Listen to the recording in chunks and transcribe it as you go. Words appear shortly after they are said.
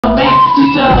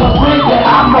think that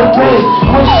I'm a bitch.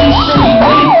 When she see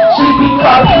me, she be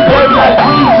talking baby like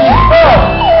Weezy.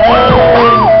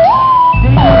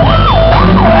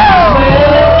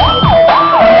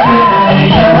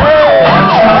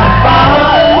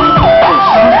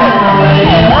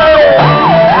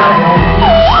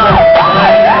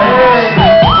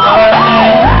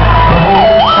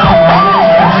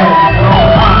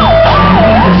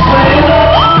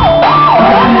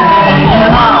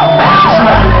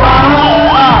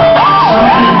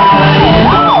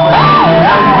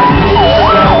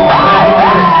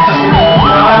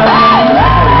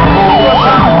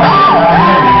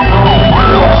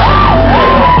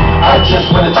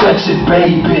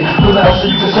 Baby, who else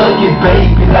you can suck it,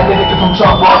 baby? Like a nigga from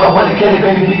Trump, I wanna get it,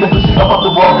 baby. Beat the pussy up off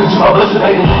the wall, cause you my blessed,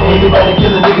 baby. Anybody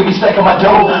kill a nigga, be stacking my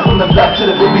dough. From the back to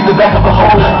the baby, the back of a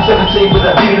hole. I'm 17 with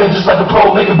a beat up just like a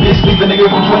pro. Make a bitch leave a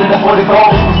nigga from 20 to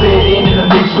 44. Instead in the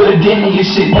mix with a dent in your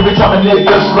shit. Every time a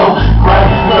nigga slow, right?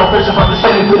 When I'm fresh from the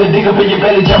city, put a dick up in your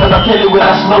belly, jumping on Kelly when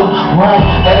I slow, right?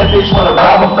 And that bitch wanna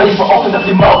ride my face, so open up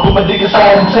your mouth, put my dick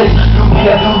inside and taste. Do me,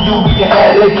 I do you, we can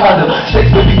have that condom. Sex,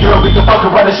 baby girl, we can fuck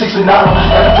around at 69.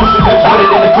 And the pussy bitch with it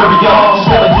in the crib, y'all. Just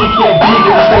got a dick here big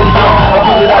in the stadium. I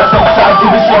put it out sometimes,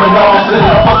 give it swimming on. Sit it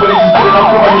on fuck with it, just put it on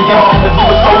crib, y'all. If you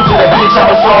a soldier, that bitch, I'm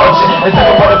a sergeant. And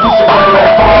take about a piece of money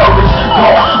like forest.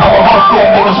 I'm a hawk, that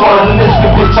nigga swallow the next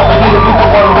bitch. I'm a nigga, we can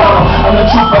water water. I'm the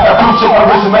truth, like I prove, check my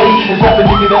resume. It's not the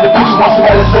nigga that the bitch wants to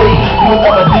gotta say. You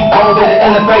want my deep bone, that it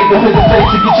elevate. Don't hesitate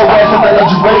to get your ass on that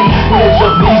lingerie. Hands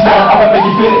up, knees down, I'ma make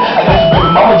you feel it. I got